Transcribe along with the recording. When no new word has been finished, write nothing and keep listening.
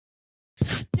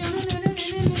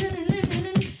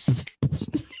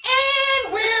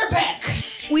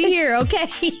here, okay?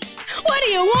 What do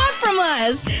you want from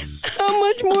us? How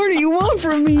much more do you want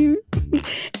from me?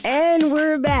 And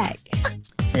we're back.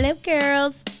 Hello,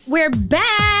 girls. We're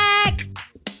back.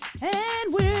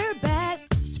 And we're back.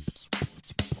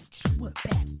 We're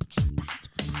back.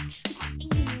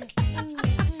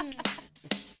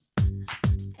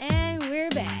 And we're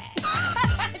back.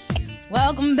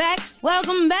 Welcome back.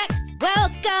 Welcome back.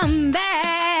 Welcome back.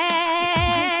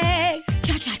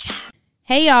 Cha-cha-cha.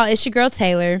 Hey, y'all. It's your girl,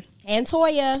 Taylor. And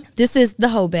Toya. This is The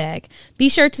Hoe Bag. Be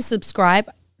sure to subscribe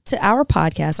to our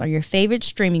podcast on your favorite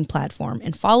streaming platform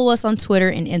and follow us on Twitter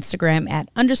and Instagram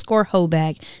at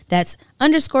 _Hoebag. That's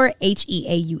 _HEAUXBAG.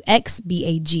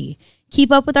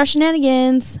 Keep up with our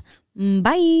shenanigans.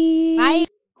 Bye. Bye.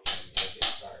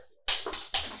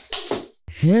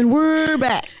 And we're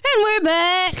back. And we're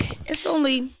back. It's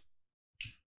only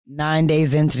 9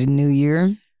 days into the new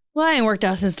year. Well, I ain't worked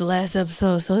out since the last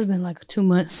episode, so it's been like 2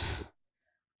 months.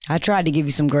 I tried to give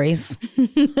you some grace.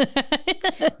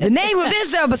 The name of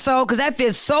this episode, because that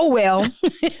fits so well.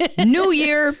 New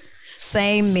Year,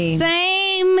 same me.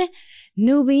 Same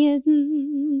Nubians.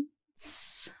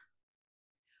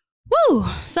 Woo!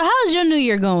 So how's your New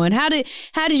Year going? How did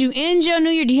you end your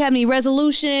New Year? Do you have any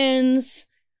resolutions?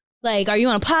 Like, are you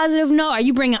on a positive note? Are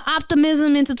you bringing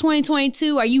optimism into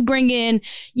 2022? Are you bringing,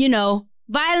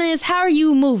 violence? How are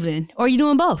you moving? Or are you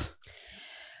doing both?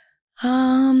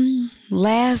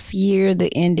 Last year,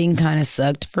 the ending kind of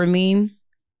sucked for me,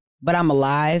 but I'm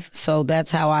alive. So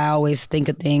that's how I always think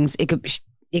of things. It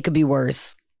could be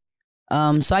worse.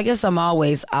 So I guess I'm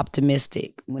always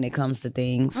optimistic when it comes to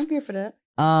things. I'm here for that.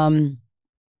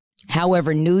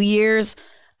 However, New Year's,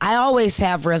 I always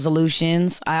have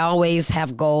resolutions. I always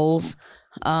have goals.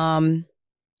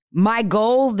 My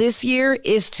goal this year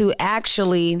is to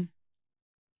actually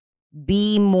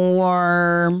be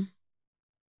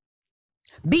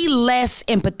less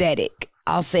empathetic.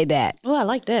 I'll say that. Oh, I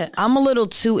like that. I'm a little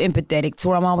too empathetic to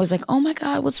where I'm always like, oh my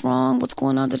God, what's wrong? What's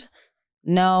going on?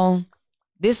 No.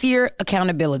 This year,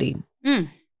 accountability.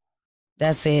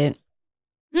 That's it.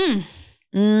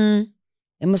 And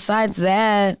besides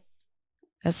that,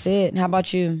 that's it. How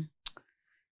about you?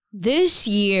 This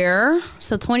year,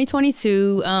 so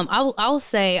 2022, I will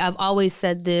say, I've always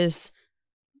said this.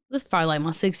 This is probably like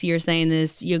my 6th year saying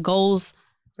this. Your goals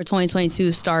for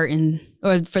 2022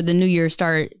 or for the new year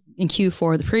start in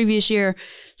Q4 the previous year.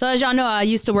 So as y'all know, I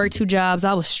used to work 2 jobs.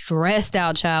 I was stressed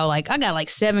out, child. Like I got like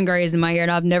 7 grays in my hair and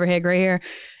I've never had gray hair.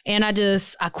 And I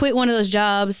quit one of those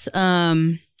jobs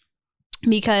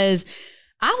because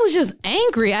I was just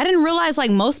angry. I didn't realize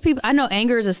like most people, I know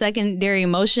anger is a secondary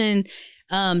emotion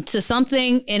to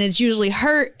something and it's usually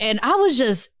hurt. And I was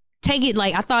just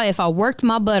I thought if I worked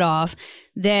my butt off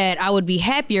that I would be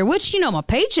happier, which, my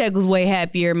paycheck was way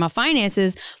happier, my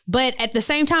finances. But at the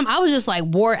same time, I was just like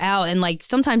wore out and like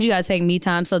sometimes you gotta take me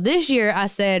time. So this year I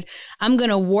said, I'm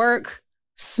gonna work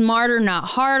smarter, not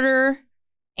harder.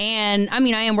 And I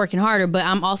mean, I am working harder, but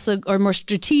I'm also, or more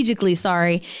strategically,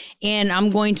 and I'm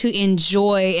going to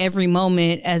enjoy every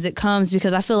moment as it comes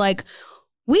because I feel like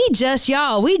we just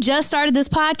started this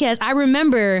podcast. I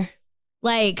remember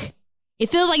like, it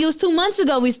feels like it was 2 months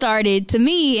ago we started to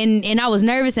me and I was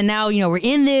nervous and now, we're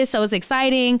in this. So it's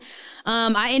exciting.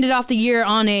 I ended off the year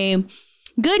on a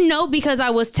good note because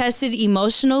I was tested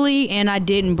emotionally and I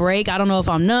didn't break. I don't know if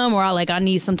I'm numb or I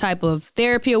need some type of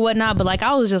therapy or whatnot, but like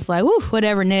I was just like, whoo,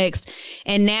 whatever next.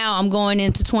 And now I'm going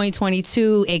into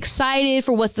 2022 excited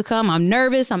for what's to come. I'm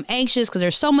nervous. I'm anxious because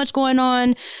there's so much going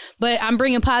on, but I'm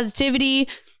bringing positivity.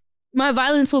 My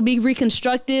violence will be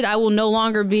reconstructed. I will no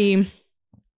longer be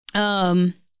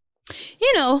on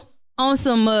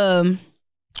some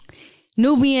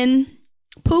Nubian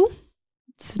poo.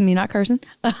 This is me not cursing.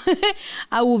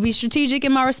 I will be strategic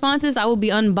in my responses. I will be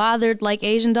unbothered like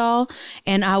Asian doll.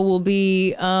 And I will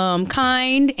be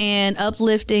kind and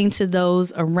uplifting to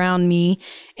those around me.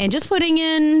 And just putting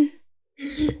in,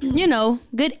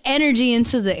 good energy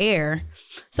into the air.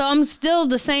 So I'm still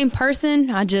the same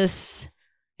person. I just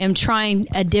am trying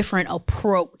a different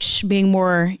approach, being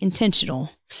more intentional.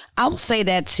 I will say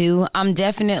that too. I'm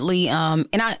definitely, and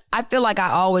I feel like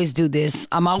I always do this.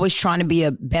 I'm always trying to be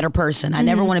a better person. I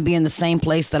never want to be in the same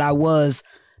place that I was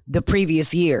the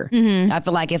previous year. I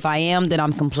feel like if I am, then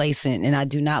I'm complacent and I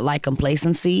do not like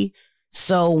complacency.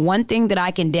 So one thing that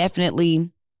I can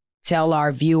definitely tell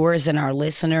our viewers and our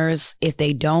listeners, if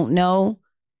they don't know,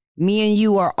 me and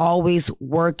you are always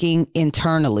working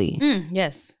internally.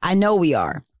 Yes. I know we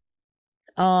are.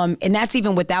 And that's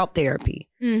even without therapy.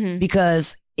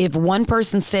 Because if one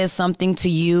person says something to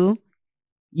you,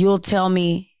 you'll tell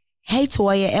me, hey,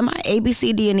 Toya, am I A, B,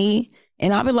 C, D, and E?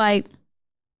 And I'll be like,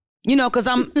 You know, because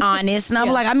I'm honest. And I'm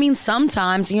like, I mean,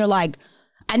 sometimes, and you're like,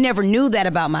 I never knew that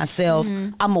about myself.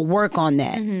 I'm going to work on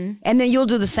that. And then you'll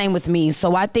do the same with me.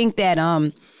 So I think that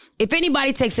if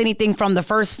anybody takes anything from the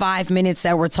first 5 minutes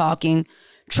that we're talking,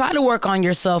 try to work on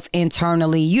yourself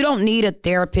internally. You don't need a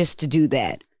therapist to do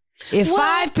that. If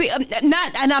five people,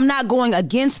 and I'm not going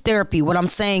against therapy. What I'm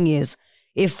saying is,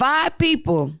 if 5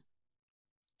 people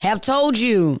have told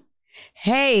you,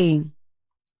 hey,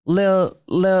 Lil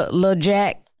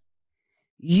Jack,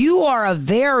 you are a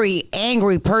very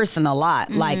angry person a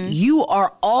lot. Like, you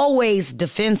are always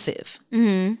defensive.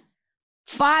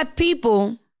 5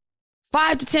 people,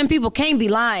 5 to 10 people can't be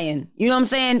lying. You know what I'm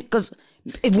saying? Because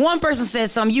if one person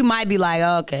says something, you might be like,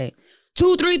 okay.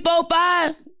 2, 3, 4,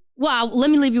 5. Well, let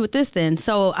me leave you with this then.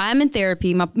 So I'm in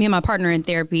therapy. Me and my partner are in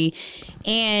therapy.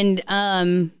 And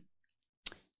I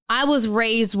was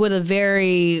raised with a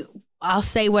very... I'll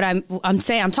say what I'm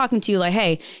saying. I'm talking to you like,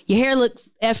 hey, your hair look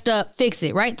effed up, fix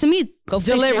it, right? To me, go fix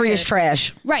Delivery your is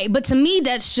trash. Right, but to me,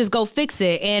 that's just go fix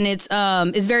it. And it's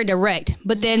very direct.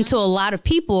 But then to a lot of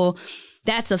people,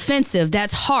 that's offensive,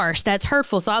 that's harsh, that's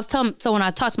hurtful. So so when I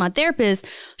talk to my therapist,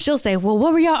 she'll say, well,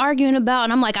 what were y'all arguing about?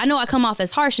 And I'm like, I know I come off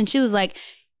as harsh. And she was like,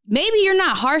 maybe you're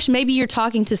not harsh. Maybe you're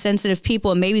talking to sensitive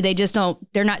people and maybe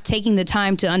they're not taking the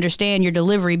time to understand your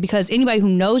delivery, because anybody who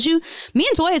knows you, me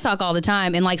and Toya talk all the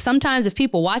time. And like, sometimes if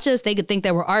people watch us, they could think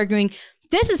that we're arguing.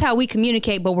 This is how we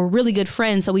communicate, but we're really good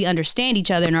friends. So we understand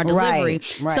each other in our delivery.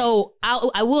 Right. So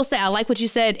I will say, I like what you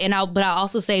said. But I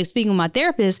also say, speaking with my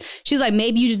therapist, she's like,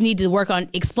 maybe you just need to work on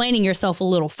explaining yourself a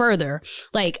little further.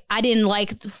 Like, me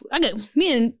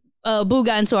and Boo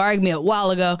got into an argument a while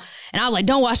ago and I was like,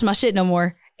 don't wash my shit no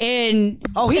more. And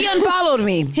he unfollowed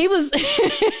me. He was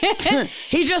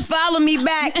he just followed me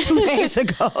back 2 days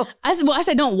ago. I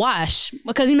said don't wash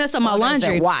because he messed up my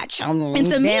laundry. Watch. And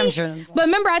to me, but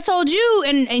remember I told you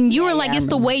and you were like, it's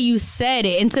the way you said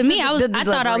it. And to me, I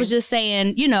thought I was just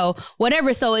saying,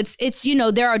 whatever. So it's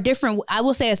there are different. I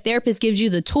will say a therapist gives you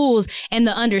the tools and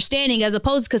the understanding, as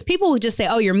opposed, because people would just say,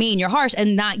 oh, you're mean, you're harsh,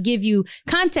 and not give you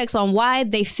context on why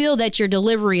they feel that your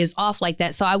delivery is off like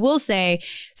that. So I will say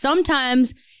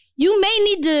sometimes you may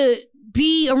need to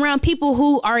be around people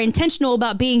who are intentional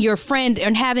about being your friend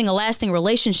and having a lasting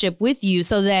relationship with you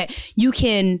so that you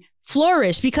can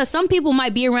flourish, because some people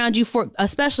might be around you for,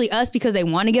 especially us, because they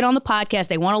want to get on the podcast.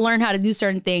 They want to learn how to do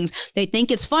certain things. They think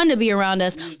it's fun to be around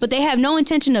us, but they have no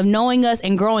intention of knowing us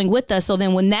and growing with us. So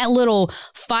then when that little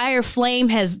fire flame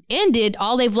has ended,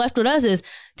 all they've left with us is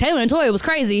Taylor and Toya was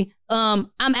crazy. I'm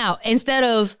out. Instead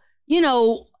of,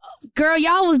 girl,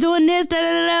 y'all was doing this, but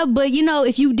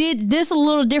if you did this a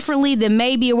little differently, then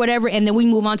maybe, or whatever, and then we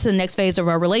move on to the next phase of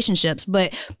our relationships.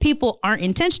 But people aren't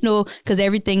intentional because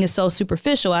everything is so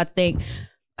superficial, I think.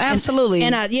 Absolutely.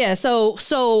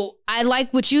 So I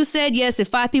like what you said. Yes, if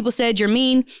 5 people said you're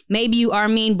mean, maybe you are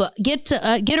mean, but get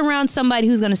around somebody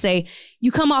who's going to say,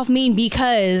 you come off mean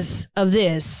because of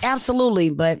this.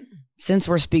 Absolutely. But since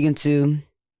we're speaking to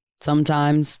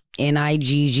sometimes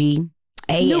NIGG,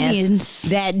 AS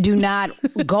that do not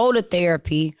go to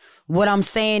therapy, what I'm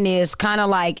saying is kind of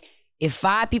like, if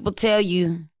 5 people tell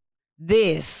you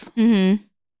this,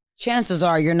 chances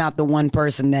are you're not the one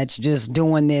person that's just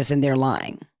doing this and they're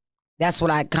lying. That's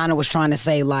what I kind of was trying to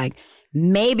say. Like,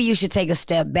 maybe you should take a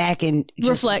step back and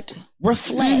just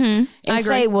reflect and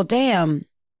say, well, damn,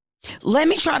 let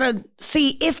me try to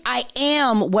see if I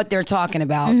am what they're talking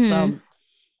about. So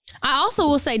I also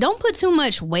will say, don't put too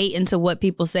much weight into what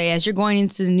people say as you're going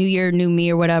into the new year, new me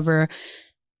or whatever.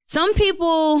 Some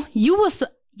people, you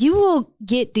will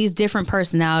get these different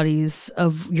personalities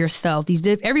of yourself.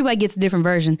 Everybody gets a different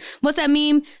version. What's that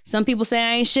mean? Some people say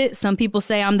I ain't shit. Some people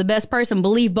say I'm the best person.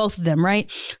 Believe both of them,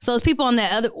 right? So those people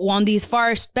on these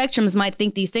far spectrums might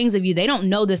think these things of you. They don't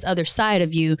know this other side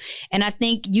of you. And I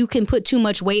think you can put too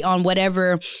much weight on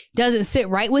whatever doesn't sit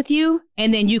right with you.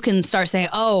 And then you can start saying,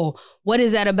 oh, what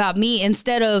is that about me?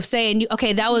 Instead of saying,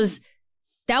 okay, that was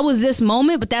this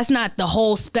moment, but that's not the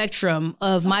whole spectrum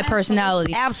of my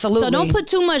personality. Absolutely. So don't put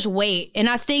too much weight. And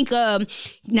I think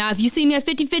now, if you see me at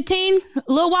 50-15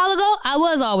 a little while ago, I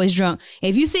was always drunk.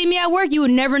 If you see me at work, you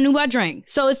would never knew I drank.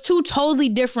 So it's 2 totally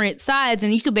different sides.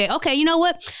 And you could be, okay, you know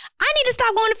what? I need to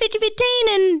stop going to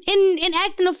 50-15 and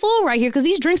acting a fool right here, because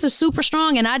these drinks are super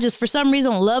strong and I just, for some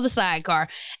reason, love a sidecar.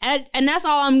 And that's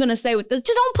all I'm going to say with this.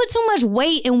 Just don't put too much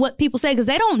weight in what people say, because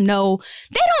they don't know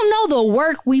the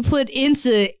work we put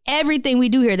into everything we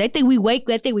do here. They think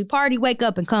we party, wake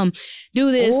up and come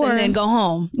do this and then go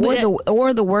home.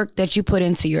 Or the work that you put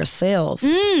into yourself.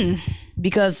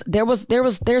 Because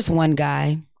there's one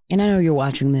guy, and I know you're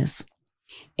watching this,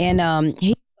 and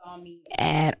he saw me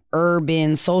at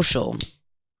Urban Social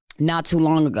not too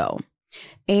long ago.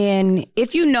 And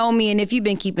if you know me and if you've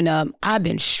been keeping up, I've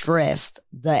been stressed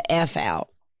the F out.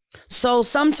 So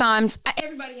sometimes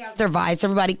everybody has their vice.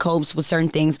 Everybody copes with certain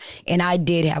things. And I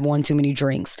did have one too many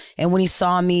drinks. And when he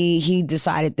saw me, he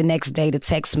decided the next day to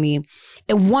text me.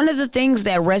 And one of the things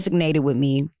that resonated with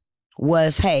me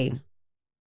was, hey,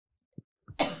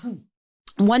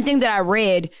 one thing that I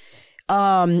read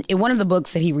in one of the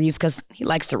books that he reads, because he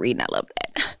likes to read and I love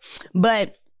that.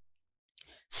 But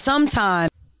sometimes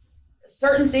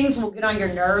certain things will get on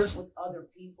your nerves with other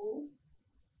people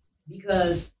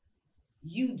because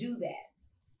you do that.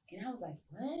 And I was like,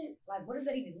 what? Like, what does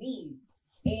that even mean?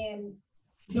 And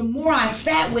the more I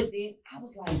sat with it, I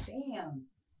was like, damn.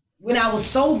 When I was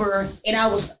sober and I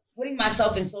was putting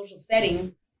myself in social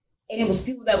settings and it was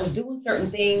people that was doing certain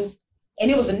things and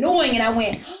it was annoying and I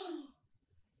went,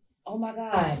 oh my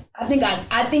God. I think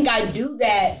I do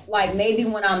that like maybe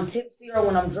when I'm tipsy or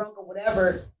when I'm drunk or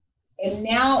whatever. And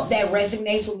now that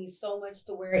resonates with me so much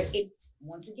to where it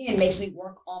once again makes me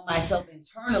work on myself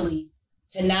internally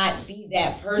to not be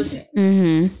that person.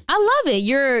 Mm-hmm. I love it.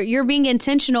 You're being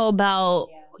intentional about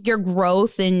your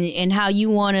growth and how you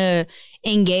want to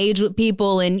engage with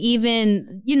people and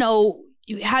even, you know,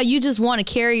 how you just want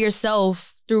to carry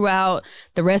yourself throughout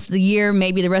the rest of the year,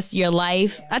 maybe the rest of your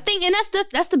life. I think, and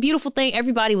that's the beautiful thing.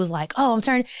 Everybody was like, oh, I'm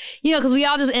turning, you know, because we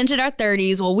all just entered our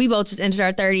 30s. Well, we both just entered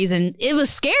our 30s and it was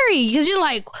scary because you're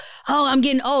like, oh, I'm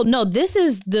getting old. No, this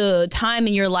is the time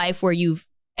in your life where you've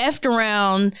effed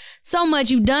around so much.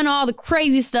 You've done all the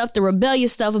crazy stuff, the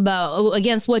rebellious stuff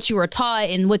against what you were taught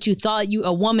and what you thought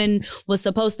a woman was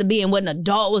supposed to be and what an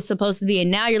adult was supposed to be. And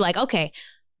now you're like, okay,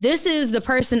 this is the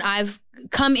person I've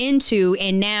come into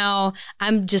and now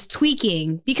I'm just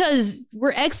tweaking because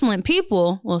we're excellent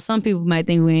people. Well, some people might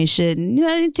think we ain't shit and you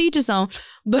know, teach us on,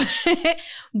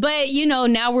 but you know,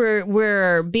 now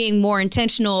we're being more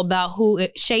intentional about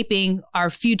shaping our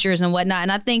futures and whatnot.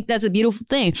 And I think that's a beautiful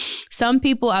thing. Some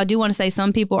people, I do want to say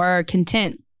some people are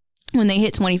content when they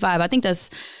hit 25. I think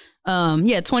that's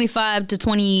 25 to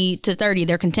 20 to 30,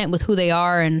 they're content with who they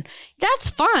are and that's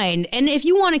fine. And if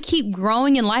you want to keep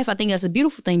growing in life, I think that's a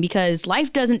beautiful thing because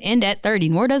life doesn't end at 30,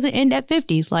 nor does it end at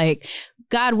 50. Like,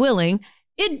 God willing,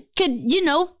 it could, you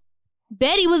know,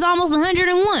 Betty was almost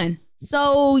 101.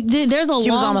 So there's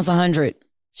She was almost 100.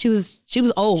 She was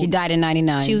old. She died in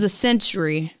 99. She was a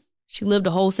century. She lived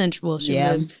a whole century. Well, she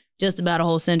lived just about a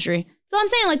whole century. So I'm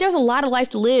saying, like, there's a lot of life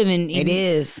to live. And it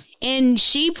is. And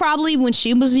she probably, when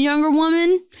she was a younger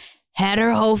woman, had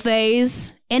her hoe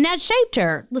phase. And that shaped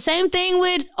her. The same thing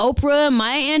with Oprah and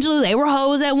Maya Angelou. They were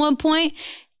hoes at one point,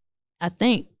 I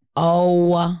think.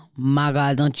 Oh, my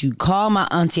God. Don't you call my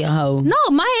auntie a hoe. No,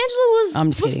 Maya Angelou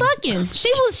was kidding. fucking. She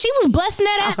was busting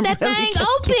that really thing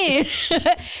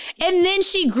open. And then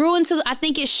she grew into, I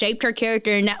think it shaped her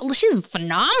character. And now, she's a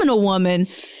phenomenal woman.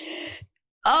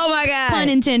 Oh my God. Pun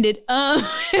intended.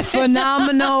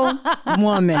 Phenomenal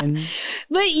woman.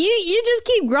 But you just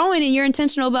keep growing and you're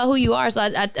intentional about who you are. So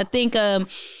I think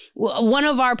one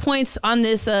of our points on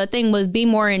this thing was be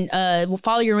more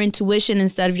follow your intuition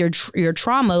instead of your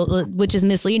trauma, which is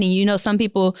misleading. You know, some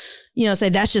people, you know, say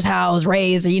that's just how I was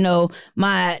raised, or, you know,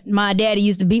 my daddy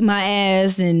used to beat my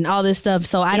ass and all this stuff.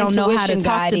 So I don't know how to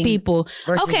talk to people.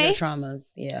 Versus your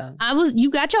traumas. Yeah. You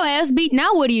got your ass beat.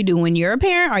 Now what do you do when you're a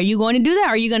parent? Are you going to do that?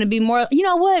 Are you going to be more, you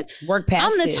know what? Work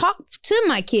past I'm going to talk to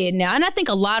my kid now. And I think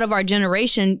a lot of our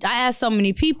generation, I ask so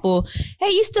many people,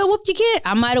 hey, you still whooped your kid?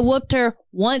 I might have whooped her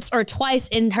once or twice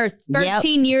in her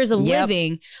 13 years of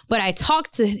living, but I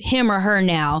talk to him or her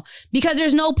now because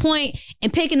there's no point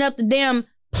in picking up the damn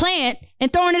plant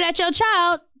and throwing it at your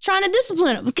child trying to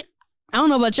discipline him. I don't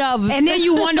know about y'all. But and then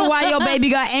you wonder why your baby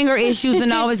got anger issues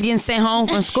and always getting sent home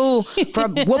from school for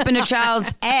whooping a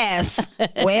child's ass.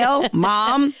 Well,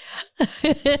 mom.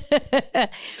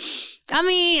 I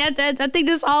mean, I think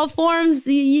this all forms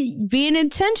being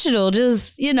intentional,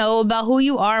 just, you know, about who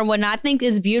you are and whatnot. I think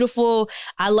it's beautiful.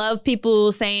 I love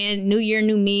people saying new year,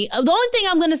 new me. The only thing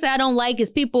I'm going to say I don't like is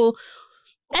people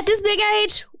at this big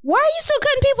age. Why are you still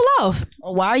cutting people off?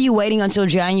 Why are you waiting until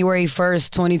January 1st,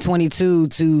 2022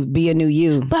 to be a new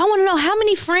you? But I want to know how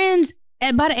many friends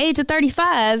by the age of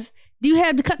 35 do you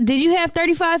have to cut? Did you have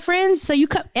 35 friends? So you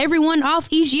cut everyone off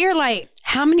each year? Like,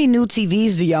 how many new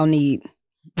TVs do y'all need?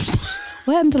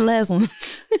 What happened to the last one?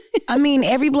 I mean,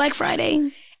 every Black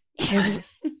Friday.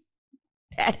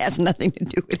 That has nothing to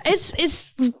do with it.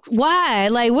 It's why?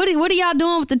 Like, what are y'all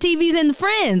doing with the TVs and the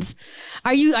friends?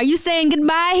 Are you saying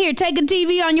goodbye? Here, take a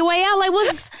TV on your way out? Like,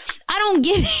 I don't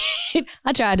get it.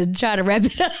 I try to wrap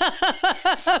it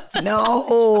up.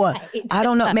 No, I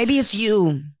don't know. Maybe it's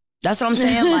you. That's what I'm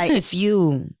saying. Like, it's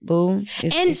you, boo.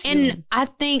 It's you. I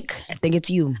think it's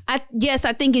you. I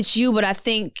think it's you, but I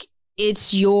think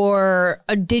it's your,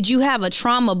 did you have a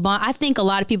trauma bond? I think a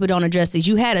lot of people don't address this.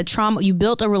 You had a trauma, you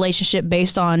built a relationship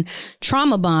based on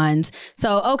trauma bonds.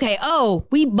 So, okay,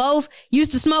 we both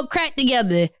used to smoke crack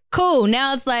together. Cool.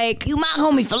 Now it's like, you my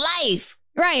homie for life.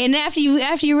 Right. And after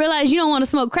you realize you don't want to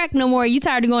smoke crack no more, you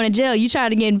tired of going to jail, you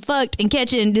tired of getting fucked and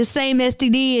catching the same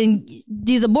STD and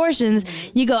these abortions,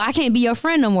 you go, I can't be your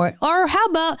friend no more. Or how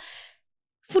about,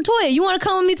 Toya, you want to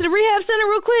come with me to the rehab center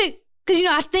real quick? Because,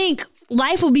 I think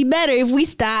life would be better if we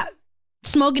stop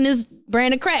smoking this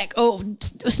brand of crack or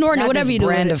snorting or whatever you do.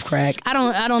 Brand of crack. I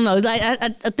don't know. I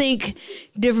think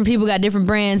different people got different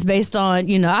brands based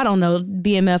on, I don't know.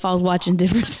 BMF, I was watching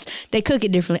different. They cook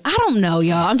it differently. I don't know,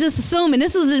 y'all. I'm just assuming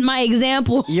this was my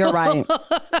example. You're right.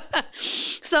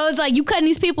 So it's like you cutting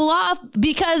these people off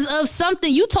because of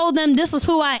something. You told them this is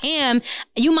who I am.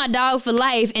 You my dog for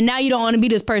life. And now you don't want to be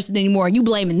this person anymore. You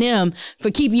blaming them for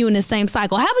keeping you in the same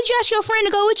cycle. How about you ask your friend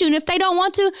to go with you? And if they don't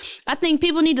want to, I think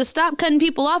people need to stop cutting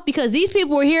people off because these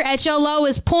people were here at your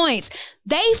lowest points.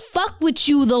 They fuck with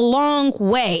you the long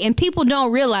way. And people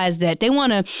don't realize that. They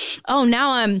want to,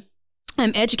 now I'm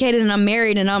educated and I'm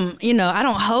married and I'm, I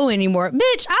don't hoe anymore.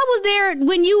 Bitch, I was there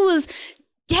when you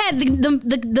had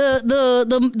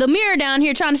the mirror down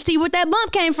here trying to see where that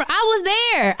bump came from. I was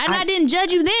there and I didn't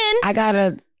judge you then. I got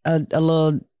a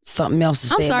little something else to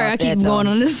say. I'm sorry, about I keep going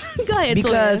on this. Go ahead,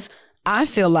 because I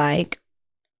feel like,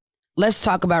 let's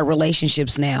talk about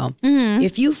relationships now. Mm-hmm.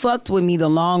 If you fucked with me the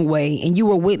long way and you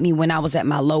were with me when I was at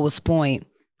my lowest point,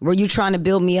 were you trying to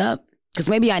build me up? Because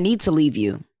maybe I need to leave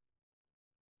you.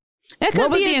 Where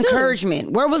was the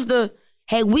encouragement? Where was the,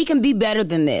 hey, we can be better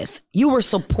than this? You were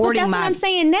supporting that's what I'm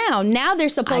saying now. Now they're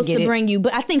supposed to bring you.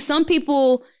 But I think some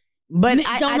people don't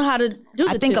know how to do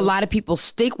that. I think a lot of people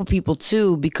stick with people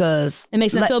too because it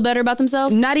makes them feel better about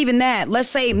themselves. Not even that. Let's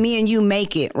say me and you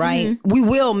make it, right? Mm-hmm. We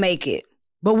will make it.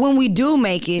 But when we do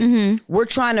make it, mm-hmm. we're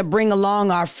trying to bring along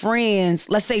our friends.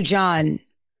 Let's say John.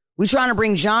 We're trying to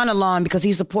bring John along because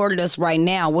he supported us right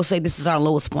now. We'll say this is our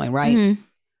lowest point, right? Mm-hmm.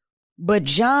 But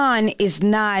John is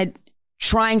not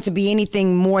trying to be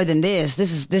anything more than this.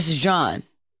 This is John.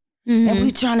 Mm-hmm. And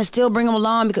we're trying to still bring him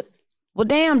along because, well,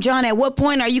 damn, John, at what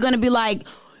point are you going to be like,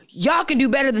 y'all can do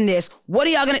better than this? What are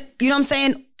y'all going to, you know what I'm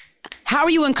saying? How are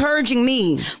you encouraging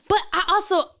me? But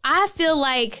I feel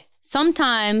like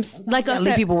sometimes, like I said,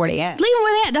 leave people where they at. Leave them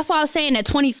where they at. That's why I was saying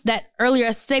that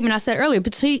earlier statement I said earlier.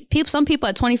 Between some people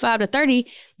at 25 to 30,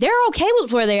 they're okay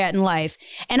with where they're at in life.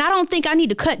 And I don't think I need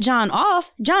to cut John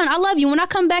off. John, I love you. When I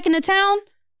come back into town,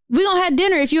 we're going to have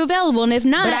dinner if you're available. And if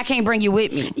not, but I can't bring you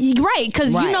with me. Right.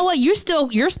 Because you know what? You're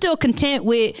still content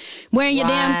with wearing your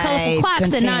damn colorful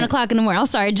clocks at 9 o'clock in the morning. I'm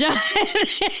sorry, John.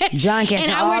 John catching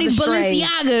and I all wear these the strays.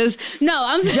 Balenciagas. No,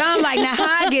 I'm John like, now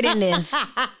how I get in this?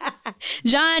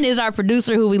 John is our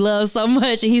producer who we love so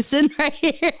much, and he's sitting right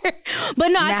here. But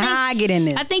no, how I get in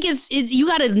this? I think it's you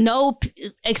got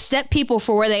to accept people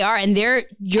for where they are, and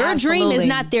your dream is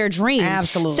not their dream.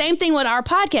 Absolutely. Same thing with our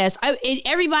podcast.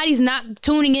 Everybody's not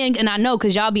tuning in, and I know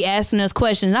because y'all be asking us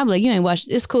questions. I'm like, you ain't watched.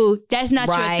 It's cool. That's not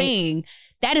your thing.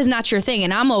 That is not your thing,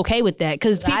 and I'm okay with that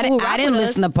because I didn't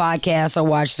listen to podcasts or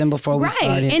watch them before we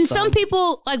started. And some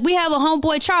people, like we have a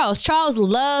homeboy, Charles. Charles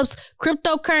loves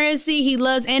cryptocurrency. He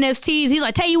loves NFTs. He's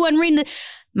like, "Tell you wasn't reading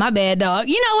my bad, dog."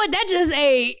 You know what? That just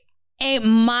ain't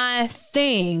my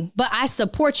thing. But I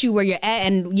support you where you're at,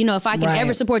 and if I can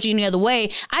ever support you any other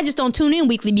way, I just don't tune in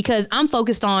weekly because I'm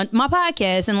focused on my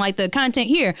podcast and like the content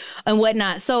here and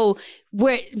whatnot. So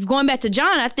we're going back to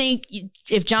John. I think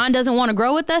if John doesn't want to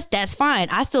grow with us, that's fine.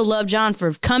 I still love John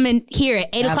for coming here at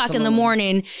 8 o'clock in the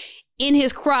morning in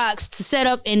his Crocs to set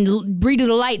up and redo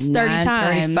the lights 30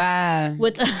 times.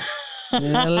 With a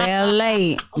little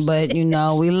late, but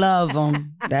we love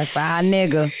him. That's our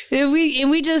nigga.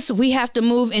 We have to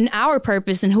move in our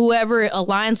purpose, and whoever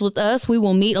aligns with us, we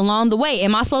will meet along the way.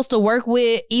 Am I supposed to work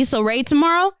with Issa Rae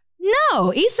tomorrow?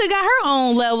 No, Issa got her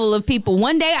own level of people.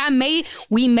 One day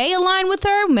we may align with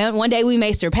her. One day we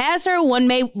may surpass her. One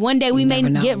day we may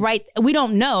get right. We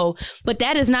don't know, but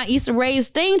that is not Issa Rae's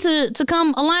thing to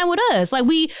come align with us. Like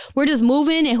we're just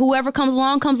moving, and whoever comes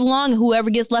along, and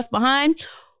whoever gets left behind,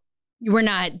 we're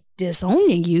not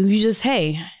disowning you. You just,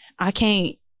 hey,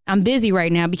 I'm busy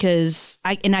right now because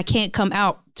I can't come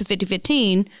out to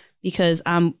 5015 because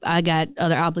I got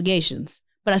other obligations,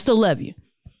 but I still love you.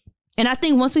 And I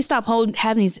think once we stop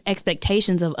having these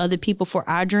expectations of other people for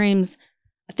our dreams,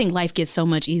 I think life gets so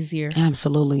much easier.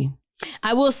 Absolutely.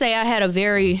 I will say I had a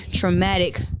very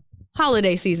traumatic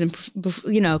holiday season,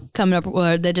 coming up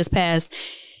that just passed.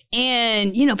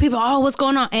 And, people, what's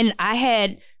going on? And I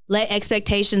had let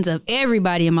expectations of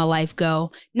everybody in my life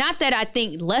go. Not that I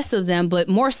think less of them, but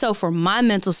more so for my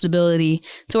mental stability,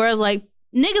 to where I was like,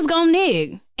 niggas gon'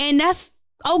 nig. And that's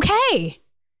okay.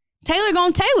 Taylor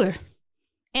gon' Taylor.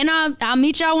 And I'll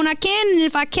meet y'all when I can. And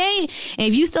if I can't, and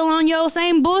if you still on your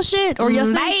same bullshit or your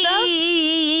same stuff,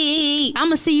 I'm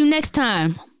going to see you next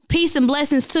time. Peace and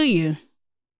blessings to you.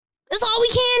 That's all we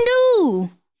can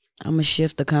do. I'm going to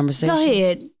shift the conversation. Go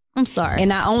ahead. I'm sorry.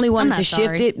 And I only wanted to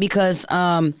shift it because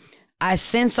I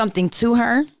sent something to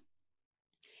her.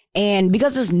 And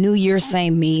because it's New Year,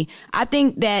 same me, I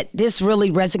think that this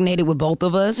really resonated with both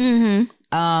of us.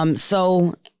 Mm-hmm.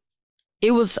 So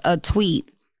it was a tweet.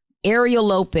 Ariel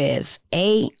Lopez,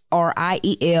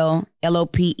 ARIEL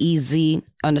LOPEZ_.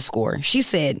 She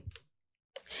said,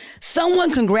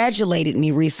 someone congratulated me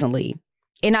recently,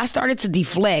 and I started to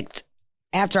deflect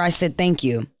after I said thank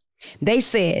you. They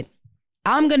said,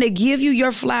 I'm going to give you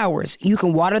your flowers. You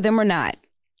can water them or not.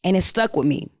 And it stuck with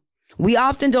me. We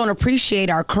often don't appreciate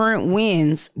our current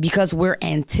wins because we're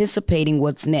anticipating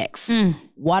what's next.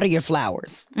 Water your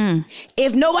flowers.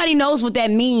 If nobody knows what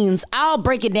that means, I'll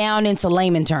break it down into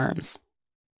layman terms.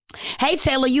 Hey,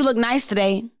 Taylor, you look nice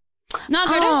today. No,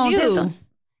 girl, that's you.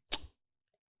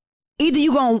 Either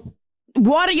you gonna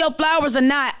water your flowers or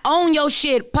not. Own your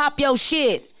shit. Pop your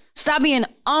shit. Stop being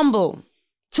humble.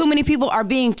 Too many people are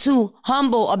being too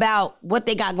humble about what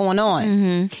they got going on.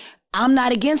 Mm-hmm. I'm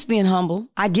not against being humble.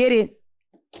 I get it.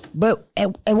 But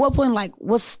at what point, like,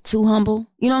 what's too humble?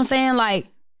 You know what I'm saying? Like,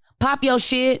 pop your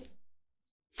shit.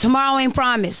 Tomorrow ain't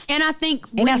promised. And I think...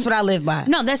 And that's what I live by.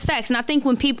 No, that's facts. And I think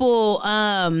when people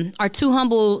are too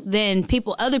humble, then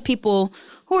other people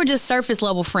who are just surface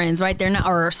level friends, right? They're not,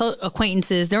 or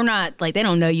acquaintances, they're not, like, they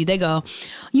don't know you. They go,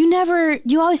 you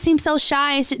always seem so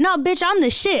shy and shit. No, bitch, I'm the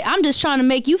shit. I'm just trying to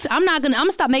make you, I'm gonna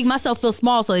stop making myself feel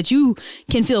small so that you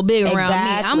can feel big around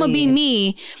me. I'm gonna be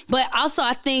me. But also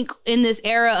I think in this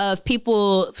era of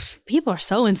people are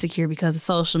so insecure because of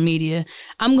social media.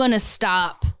 I'm gonna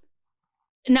stop,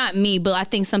 not me, but I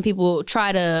think some people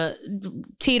try to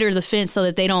teeter the fence so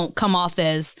that they don't come off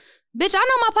as, bitch, I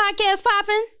know my podcast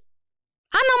popping.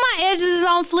 I know my edges is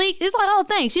on fleek. It's like, oh,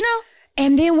 thanks, you know?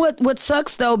 And then what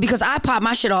sucks, though, because I pop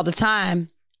my shit all the time.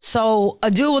 So a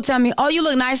dude will tell me, oh, you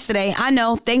look nice today. I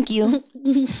know. Thank you.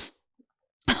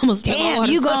 Damn,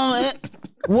 you going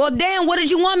well, damn, what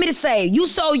did you want me to say? You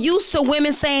so used to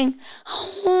women saying,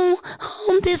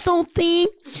 this whole thing.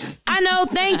 I know.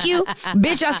 Thank you.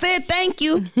 Bitch, I said thank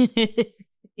you.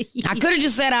 I could have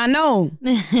just said, I know.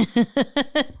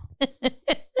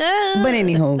 But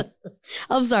anywho,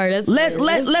 I'm sorry.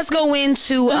 Let's go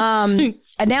into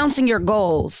announcing your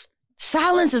goals.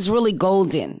 Silence is really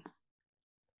golden.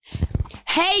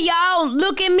 Hey y'all,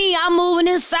 look at me. I'm moving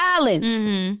in silence.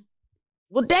 Mm-hmm.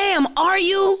 Well, damn, are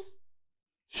you?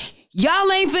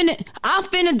 Y'all ain't finna. I'm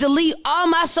finna delete all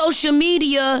my social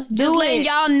media. Just letting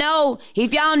y'all know,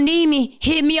 if y'all need me,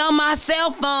 hit me on my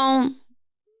cell phone.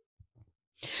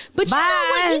 But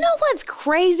you know what's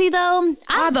crazy though?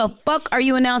 How the fuck are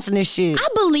you announcing this shit? I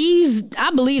believe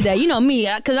that. You know me,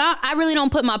 because I really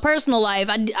don't put my personal life.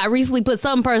 I recently put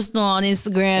something personal on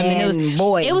Instagram, and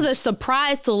it was a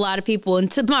surprise to a lot of people,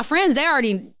 and to my friends, they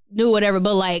already knew whatever.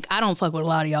 But like, I don't fuck with a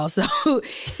lot of y'all, so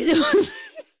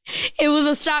it was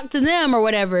a shock to them or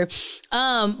whatever.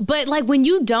 But like when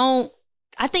you don't,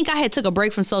 I think I had took a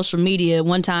break from social media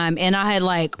one time, and I had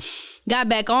like got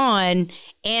back on,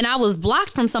 and I was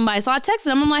blocked from somebody. So I texted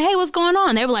them. I'm like, hey, what's going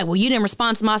on? They were like, well, you didn't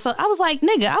respond to my I was like,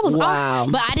 nigga, I was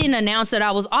off. But I didn't announce that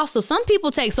I was off. So some people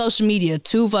take social media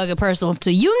too fucking personal.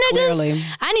 To you niggas, clearly,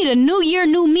 I need a new year,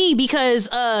 new me, because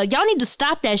y'all need to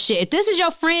stop that shit. If this is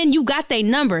your friend, you got their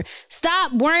number.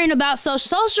 Stop worrying about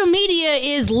social media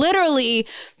is literally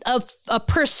a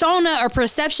persona or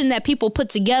perception that people put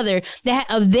together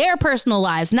of their personal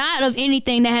lives, not of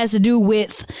anything that has to do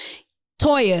with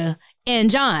Toya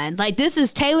and John. Like, this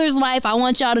is Taylor's life. I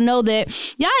want y'all to know that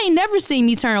y'all ain't never seen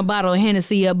me turn a bottle of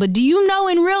Hennessy up, but do you know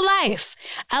in real life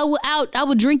I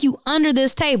would drink you under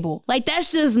this table? Like,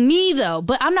 that's just me though.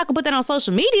 But I'm not gonna put that on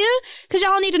social media because y'all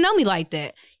don't need to know me like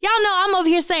that. Y'all know I'm over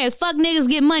here saying fuck niggas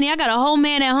get money. I got a whole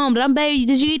man at home, but I'm baby,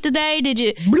 did you eat today? Did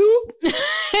you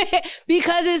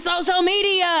because it's social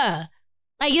media.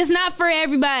 Like, it's not for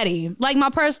everybody. Like,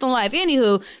 my personal life.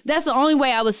 Anywho, that's the only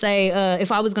way I would say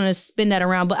if I was going to spin that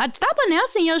around. But I'd stop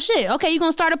announcing your shit. Okay, you going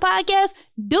to start a podcast?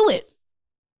 Do it.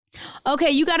 Okay,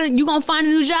 you going to find a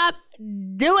new job?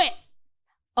 Do it.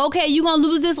 Okay, you going to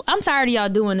lose this? I'm tired of y'all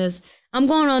doing this. I'm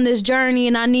going on this journey,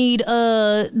 and I need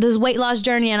this weight loss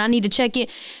journey, and I need to check it.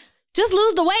 Just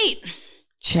lose the weight.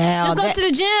 Child. Let's go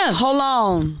to the gym. Hold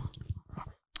on.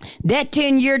 That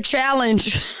 10-year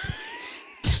challenge...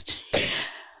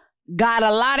 got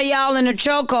a lot of y'all in the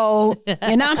chokehold,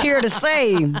 and I'm here to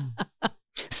say,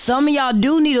 some of y'all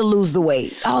do need to lose the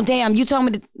weight. Oh, damn, you told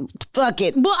me to fuck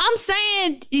it. Well, I'm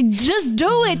saying just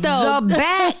do it, though. The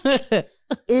back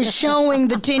is showing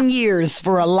the 10 years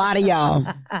for a lot of y'all.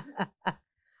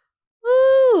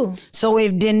 Ooh. So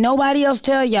if didn't nobody else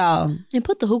tell y'all. And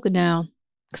put the hookah down.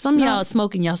 Because some of y'all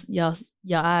smoking y'all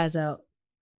eyes out.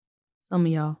 Some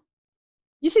of y'all.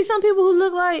 You see some people who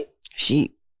look like...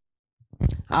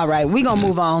 All right, we gonna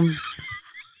move on.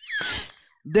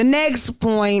 The next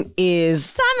point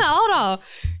is... Time out, hold on.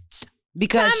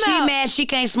 Because she mad she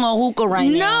can't smoke hookah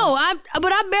right now. No,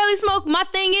 but I barely smoke. My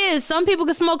thing is, some people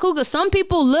can smoke hookah. Some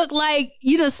people look like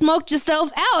you done smoked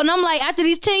yourself out. And I'm like, after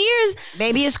these 10 years...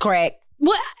 Baby, it's crack.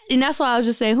 What? And that's why I was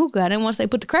just saying hookah. I didn't want to say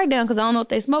put the crack down because I don't know if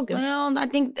they smoking. Well, I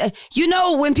think...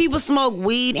 when people smoke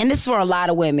weed, and this is for a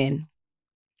lot of women...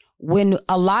 When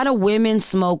a lot of women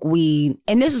smoke weed,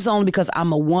 and this is only because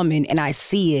I'm a woman and I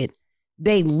see it,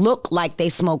 they look like they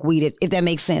smoke weed, if that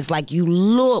makes sense. Like you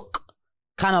look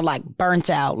kind of like burnt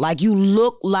out. Like you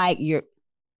look like you're...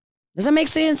 Does that make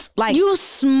sense? Like you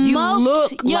smoke. You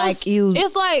look like you...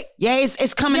 It's like... Yeah,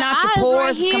 it's coming out your pores. Right,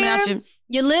 it's coming out your...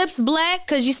 Your lips black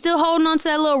because you're still holding on to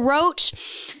that little roach.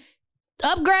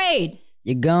 Upgrade.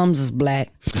 Your gums is black.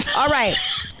 All right.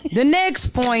 The next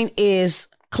point is...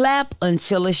 Clap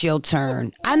until it's your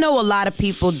turn. I know a lot of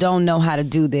people don't know how to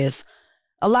do this.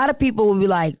 A lot of people will be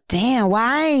like, damn, why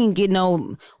I ain't get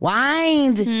no,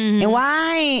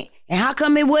 and how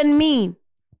come it wasn't me?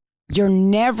 You're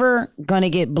never gonna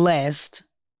get blessed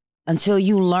until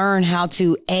you learn how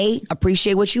to,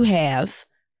 appreciate what you have.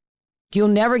 You'll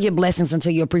never get blessings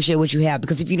until you appreciate what you have,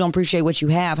 because if you don't appreciate what you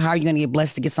have, how are you gonna get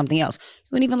blessed to get something else?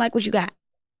 You don't even like what you got.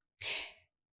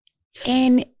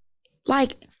 And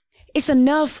like, it's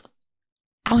enough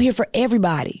out here for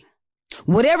everybody.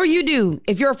 Whatever you do,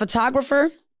 if you're a photographer,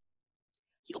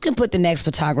 you can put the next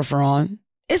photographer on.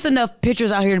 It's enough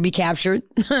pictures out here to be captured.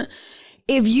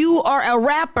 If you are a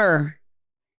rapper,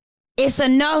 it's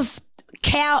enough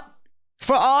cap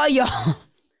for all y'all.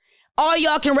 All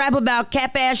y'all can rap about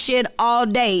cap ass shit all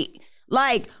day.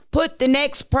 Like, put the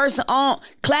next person on.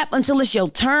 Clap until it's your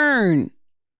turn.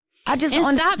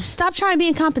 Stop trying to be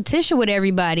in competition with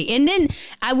everybody. And then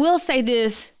I will say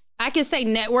this. I can say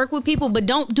network with people, but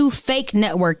don't do fake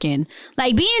networking.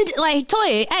 Like being like,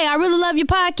 Toya, hey, I really love your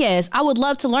podcast. I would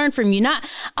love to learn from you. Not,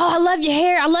 I love your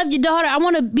hair. I love your daughter. I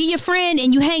want to be your friend.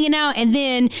 And you hanging out, and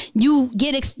then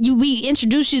we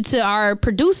introduce you to our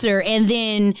producer, and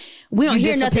then we don't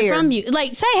hear nothing from you.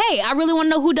 Like, say, hey, I really want to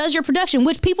know who does your production,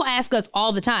 which people ask us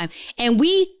all the time. And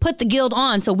we put the guild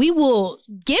on, so we will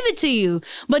give it to you.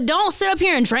 But don't sit up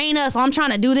here and drain us. I'm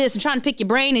trying to do this and trying to pick your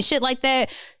brain and shit like that.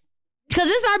 Because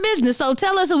it's our business. So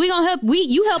tell us, we gonna help.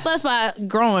 You help us by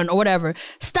growing or whatever.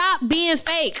 Stop being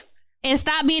fake and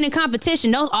stop being in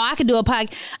competition. I could do a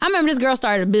podcast. I remember this girl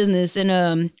started a business,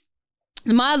 and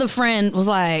my other friend was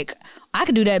like, I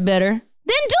could do that better.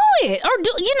 Then do it, or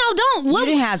don't. You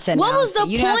didn't have to. What was the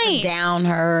point? You didn't have to down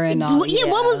her and all.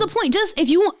 Yeah, what was the point? Just if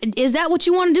you is that what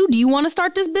you want to do? Do you want to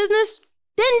start this business?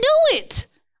 Then do it.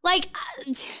 Like,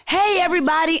 hey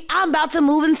everybody, I'm about to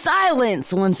move in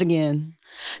silence once again.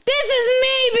 This is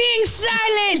me being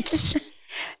silent.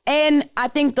 And I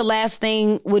think the last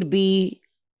thing would be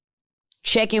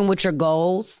checking with your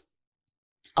goals.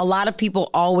 A lot of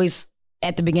people always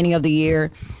at the beginning of the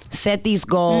year set these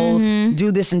goals,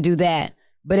 do this and do that.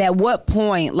 But at what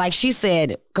point, like she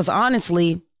said, because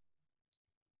honestly,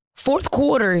 fourth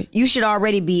quarter, you should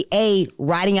already be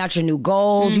writing out your new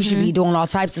goals. You should be doing all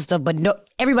types of stuff. But no,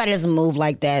 everybody doesn't move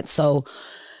like that. So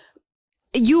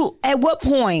at what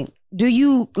point do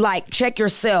you like check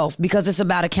yourself, because it's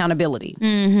about accountability?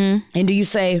 And do you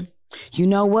say, you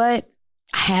know what?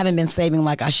 I haven't been saving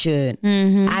like I should.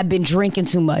 I've been drinking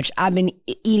too much. I've been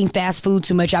eating fast food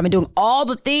too much. I've been doing all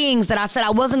the things that I said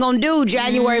I wasn't going to do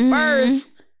January 1st.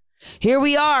 Here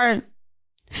we are,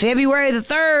 February the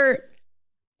 3rd.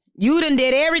 You done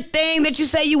did everything that you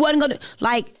say you wasn't going to.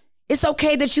 Like, it's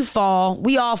okay that you fall.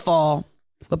 We all fall.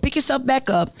 But pick yourself back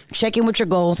up, check in with your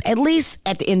goals, at least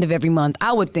at the end of every month,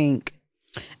 I would think.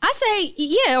 I say,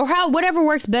 yeah, or whatever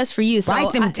works best for you. So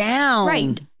write them down.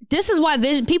 Right. This is why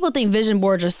people think vision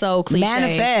boards are so cliche.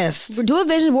 Manifest. Do a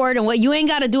vision board, and you ain't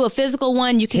got to do a physical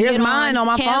one. You can Here's get mine on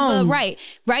my Canva. phone. Right.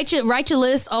 Write your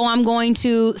list. Oh, I'm going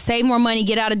to save more money,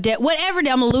 get out of debt, whatever. I'm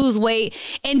gonna lose weight,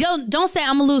 and don't say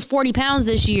I'm gonna lose 40 pounds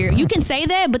this year. You can say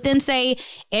that, but then say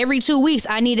every 2 weeks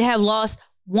I need to have lost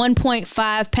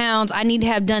 1.5 pounds. I need to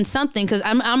have done something because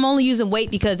I'm only using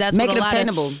weight because that's what a lot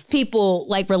of people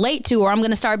like relate to. Or I'm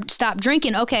going to stop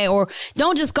drinking. Okay. Or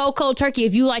don't just go cold turkey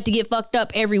if you like to get fucked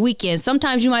up every weekend.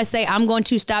 Sometimes you might say, I'm going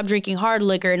to stop drinking hard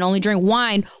liquor and only drink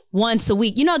wine once a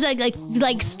week. You know,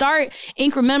 like start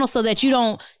incremental so that you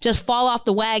don't just fall off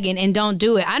the wagon and don't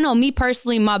do it. I know me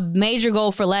personally, my major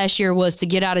goal for last year was to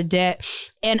get out of debt,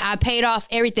 and I paid off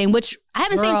everything, which I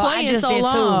haven't seen Toya in so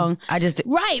long. I just did.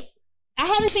 Right. I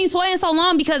haven't seen Toya in so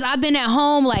long because I've been at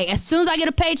home. Like as soon as I get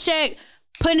a paycheck,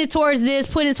 putting it towards this,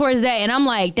 putting it towards that. And I'm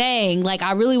like, dang, like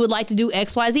I really would like to do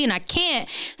X, Y, Z and I can't.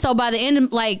 So by the end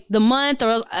of like the month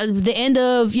or the end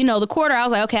of, you know, the quarter, I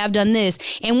was like, okay, I've done this.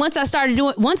 And once I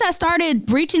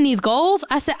started reaching these goals,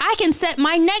 I said, I can set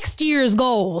my next year's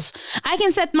goals. I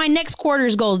can set my next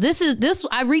quarter's goals.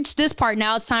 I reached this part.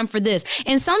 Now it's time for this.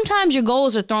 And sometimes your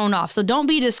goals are thrown off. So don't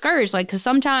be discouraged. Like, cause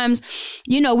sometimes,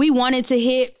 you know, we wanted to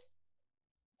hit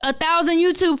 1,000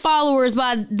 YouTube followers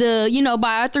by our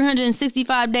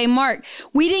 365-day mark.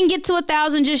 We didn't get to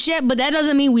 1,000 just yet, but that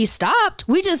doesn't mean we stopped.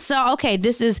 We just saw, okay,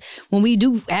 this is when we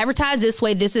do advertise this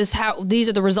way, these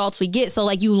are the results we get. So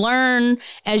like you learn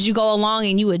as you go along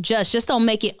and you adjust. Just don't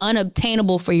make it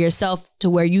unobtainable for yourself to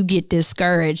where you get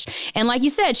discouraged. And like you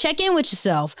said, check in with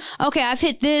yourself. Okay, I've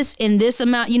hit this in this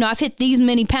amount, you know, I've hit these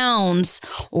many pounds,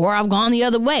 or I've gone the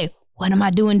other way. What am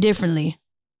I doing differently?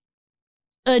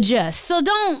 Adjust. So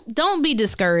don't be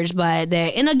discouraged by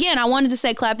that. And again, I wanted to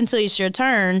say clap until it's your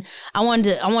turn. I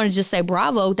wanted to just say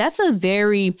bravo.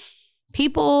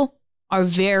 People are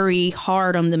very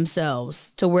hard on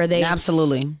themselves to where they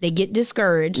get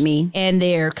discouraged. And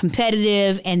they're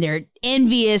competitive and they're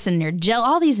envious and they're jealous,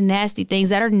 all these nasty things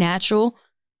that are natural.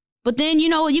 But then you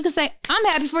know what, you can say, I'm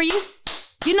happy for you.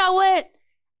 You know what?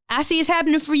 I see it's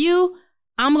happening for you.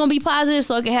 I'm going to be positive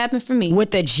so it can happen for me.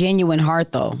 With a genuine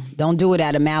heart, though. Don't do it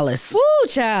out of malice. Woo,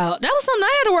 child. That was something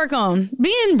I had to work on.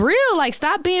 Being real, like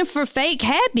stop being for fake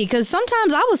happy, because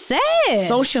sometimes I was sad.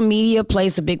 Social media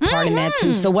plays a big part in that,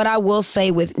 too. So what I will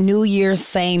say with New Year's,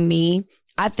 same me,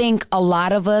 I think a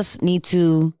lot of us need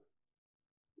to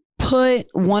put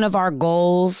one of our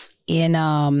goals in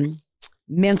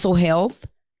mental health,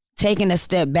 taking a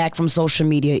step back from social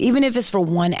media, even if it's for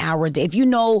 1 hour a day. If you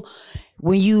know...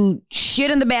 When you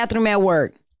shit in the bathroom at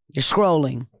work, you're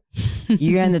scrolling.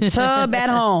 You're in the tub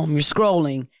at home, you're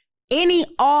scrolling. Any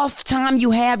off time you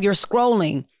have, you're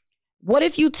scrolling. What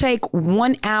if you take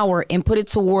 1 hour and put it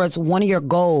towards one of your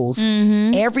goals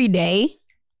every day?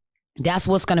 That's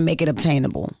what's going to make it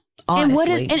obtainable.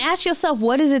 Honestly. And ask yourself,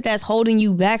 what is it that's holding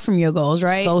you back from your goals,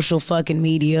 right? Social fucking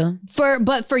media.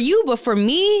 But for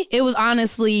me, it was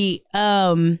honestly...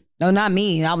 No, not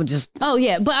me. I would just... Oh,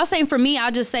 yeah. But I was saying for me,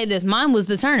 I'll just say this. Mine was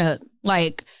the turn up.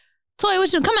 Like,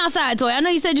 Toya, come outside, Toya. I know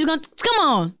you said you're going to... Come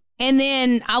on. And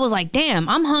then I was like, damn,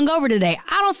 I'm hungover today.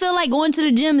 I don't feel like going to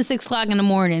the gym at 6 o'clock in the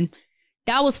morning.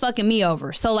 That was fucking me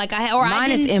over. So like Mine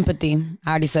is empathy.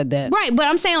 I already said that. Right, but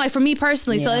I'm saying like for me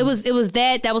personally, so it was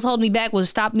that was holding me back, was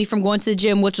stopping me from going to the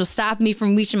gym, which was stopping me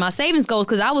from reaching my savings goals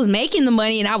because I was making the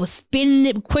money and I was spending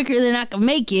it quicker than I could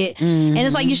make it. And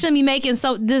it's like you shouldn't be making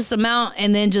this amount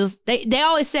and then just they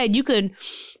always said you could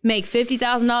make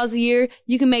 $50,000 a year,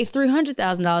 you can make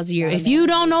 $300,000 a year. If you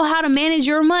don't know how to manage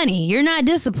your money, you're not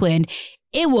disciplined.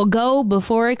 It will go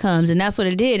before it comes. And that's what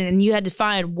it did. And you had to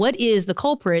find what is the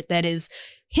culprit that is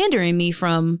hindering me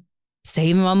from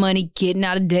saving my money, getting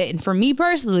out of debt. And for me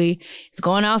personally, it's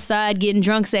going outside, getting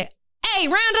drunk, say, hey,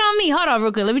 round on me. Hold on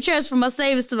real quick. Let me transfer my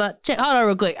savings to my check. Hold on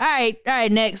real quick. All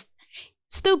right, next.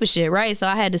 Stupid shit, right? So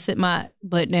I had to sit my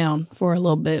butt down for a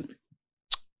little bit.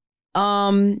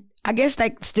 I guess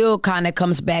that still kind of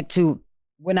comes back to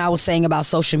when I was saying about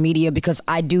social media, because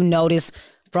I do notice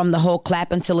from the whole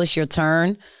clap until it's your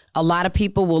turn, a lot of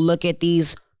people will look at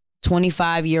these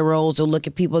 25-year-olds or look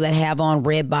at people that have on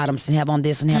red bottoms and have on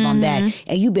this and have on that.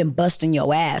 And you've been busting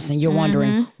your ass and you're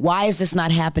wondering, why is this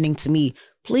not happening to me?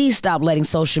 Please stop letting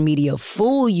social media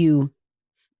fool you,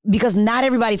 because not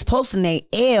everybody's posting their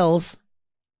L's.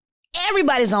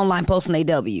 Everybody's online posting their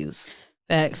W's.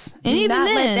 Facts. And even not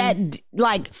then,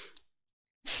 let that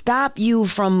stop you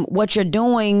from what you're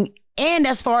doing. And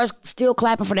as far as still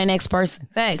clapping for the next person.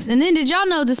 Facts. And then did y'all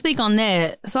know, to speak on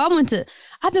that, so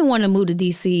I've been wanting to move to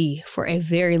DC for a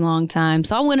very long time.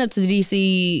 So I went up to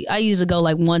DC. I usually go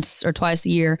like once or twice a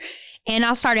year. And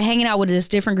I started hanging out with this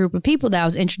different group of people that I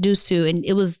was introduced to. And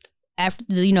it was after,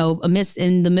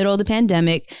 in the middle of the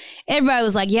pandemic. Everybody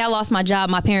was like, yeah, I lost my job.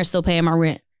 My parents still paying my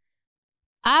rent.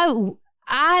 I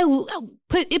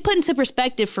put into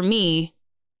perspective for me,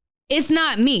 it's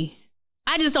not me.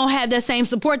 I just don't have that same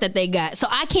support that they got. So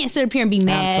I can't sit up here and be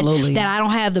mad Absolutely. that I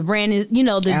don't have the brand, you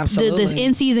know, the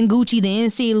in-season Gucci, the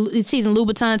in-season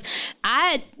Louboutins.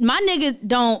 My nigga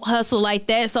don't hustle like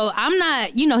that. So I'm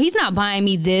not, you know, he's not buying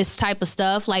me this type of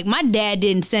stuff. Like my dad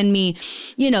didn't send me,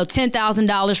 you know,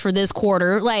 $10,000 for this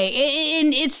quarter. Like,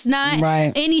 and it's not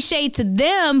any shade to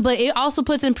them, but it also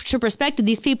puts into perspective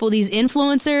these people, these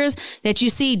influencers that you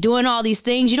see doing all these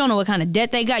things. You don't know what kind of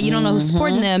debt they got. You don't know who's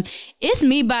supporting them. It's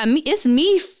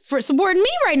me for supporting me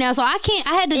right now. So I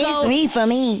had to go. It's me for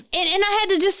me. And I had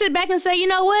to just sit back and say, you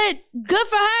know what? Good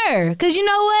for her. Cause you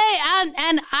know what?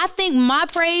 I think my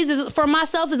praise for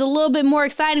myself is a little bit more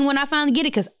exciting when I finally get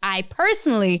it. Cause I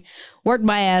personally worked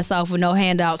my ass off with no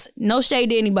handouts. No shade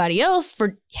to anybody else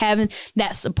for having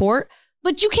that support.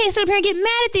 But you can't sit up here and get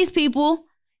mad at these people.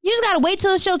 You just gotta wait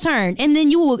till it's your turn. And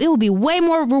then it will be way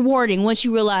more rewarding once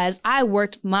you realize I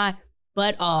worked my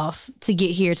butt off to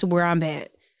get here to where I'm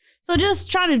at. So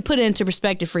just trying to put it into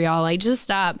perspective for y'all. Like, just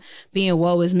stop being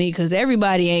woe is me, because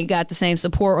everybody ain't got the same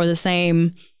support or the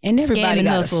same and everybody scam and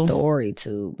got hustle. A story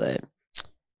too. But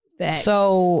Facts.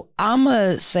 So I'm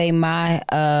gonna say my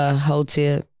whole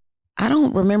tip. I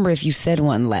don't remember if you said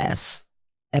one last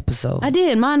episode. I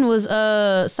did. Mine was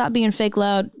stop being fake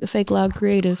loud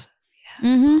creative.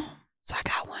 Yeah. So I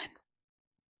got one,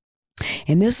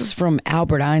 and this is from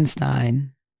Albert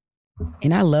Einstein.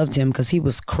 And I loved him because he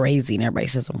was crazy, and everybody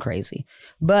says I'm crazy.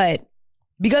 But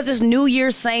because it's New Year,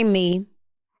 same me,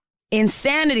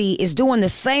 insanity is doing the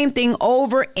same thing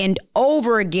over and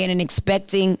over again and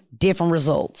expecting different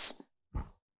results.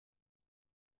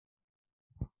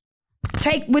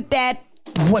 Take with that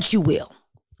what you will.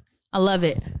 I love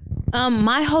it.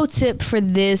 My whole tip for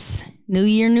this New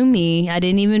Year, new me, I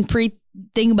didn't even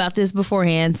think about this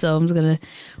beforehand, so I'm just going to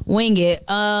wing it.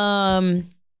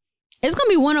 It's going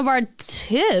to be one of our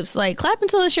tips. Like, clap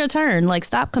until it's your turn. Like,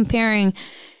 stop comparing.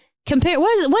 What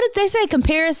did they say?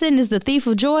 Comparison is the thief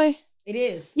of joy? It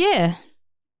is. Yeah.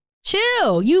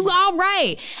 Chill. You all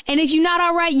right. And if you're not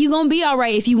all right, you're going to be all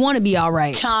right if you want to be all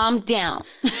right. Calm down.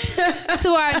 To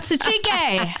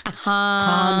Chike.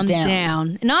 Calm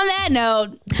down. And on that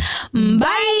note,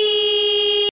 bye.